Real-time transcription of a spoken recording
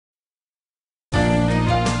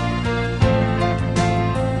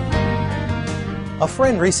A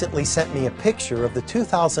friend recently sent me a picture of the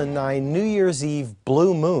 2009 New Year's Eve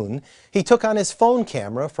blue moon he took on his phone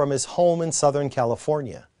camera from his home in Southern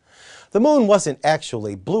California. The moon wasn't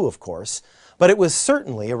actually blue, of course, but it was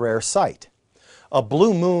certainly a rare sight. A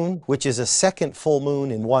blue moon, which is a second full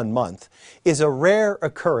moon in 1 month, is a rare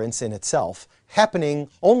occurrence in itself, happening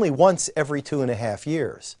only once every 2.5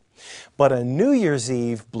 years. But a New Year's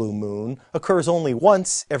Eve blue moon occurs only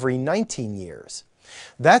once every 19 years.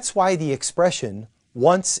 That's why the expression,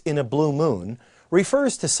 "once in a blue moon,"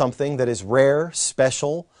 refers to something that is rare,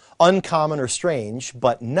 special, uncommon, or strange,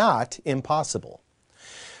 but not impossible.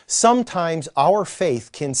 Sometimes our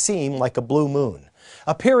faith can seem like a blue moon,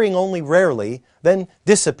 appearing only rarely, then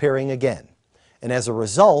disappearing again. And as a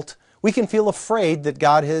result, we can feel afraid that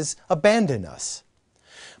God has abandoned us.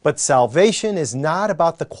 But salvation is not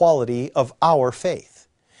about the quality of our faith.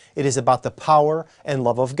 It is about the power and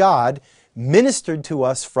love of God ministered to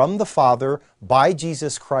us from the Father by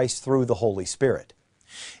Jesus Christ through the Holy Spirit.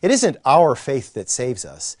 It isn't our faith that saves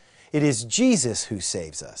us. It is Jesus who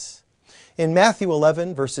saves us. In Matthew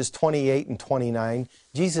 11, verses 28 and 29,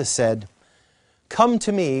 Jesus said, "Come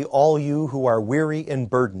to me, all you who are weary and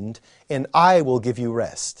burdened, and I will give you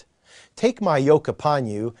rest. Take my yoke upon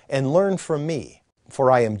you and learn from me, for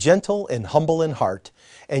I am gentle and humble in heart,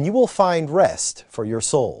 and you will find rest for your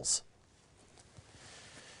souls."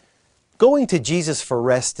 Going to Jesus for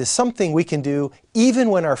rest is something we can do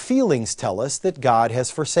even when our feelings tell us that God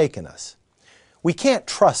has forsaken us. We can't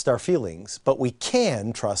trust our feelings, but we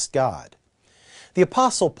can trust God. The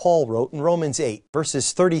Apostle Paul wrote in Romans 8,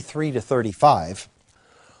 verses 33 to 35,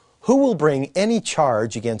 "Who will bring any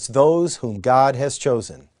charge against those whom God has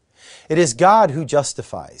chosen? It is God who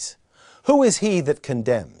justifies. Who is he that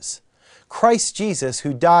condemns? Christ Jesus,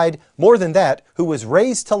 who died, more than that, who was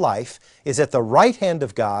raised to life, is at the right hand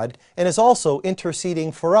of God and is also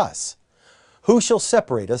interceding for us. Who shall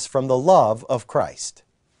separate us from the love of Christ?"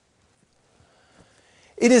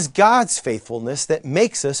 It is God's faithfulness that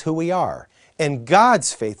makes us who we are, and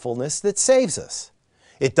God's faithfulness that saves us.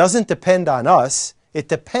 It doesn't depend on us, it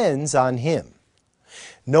depends on Him.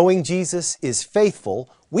 Knowing Jesus is faithful,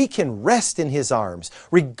 we can rest in His arms,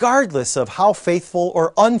 regardless of how faithful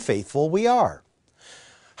or unfaithful we are.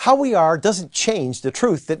 How we are doesn't change the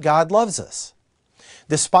truth that God loves us.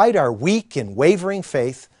 Despite our weak and wavering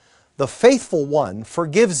faith, the faithful one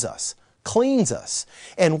forgives us, cleans us,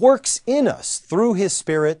 and works in us through His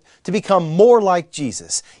Spirit to become more like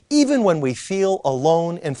Jesus, even when we feel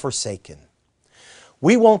alone and forsaken.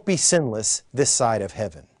 We won't be sinless this side of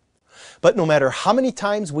heaven. But no matter how many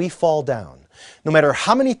times we fall down, no matter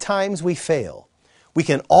how many times we fail, we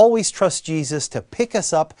can always trust Jesus to pick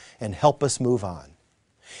us up and help us move on.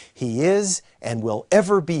 He is and will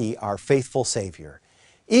ever be our faithful Savior,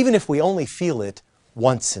 even if we only feel it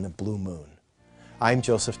once in a blue moon. I'm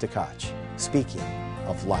Joseph Tkach, speaking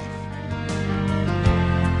of life.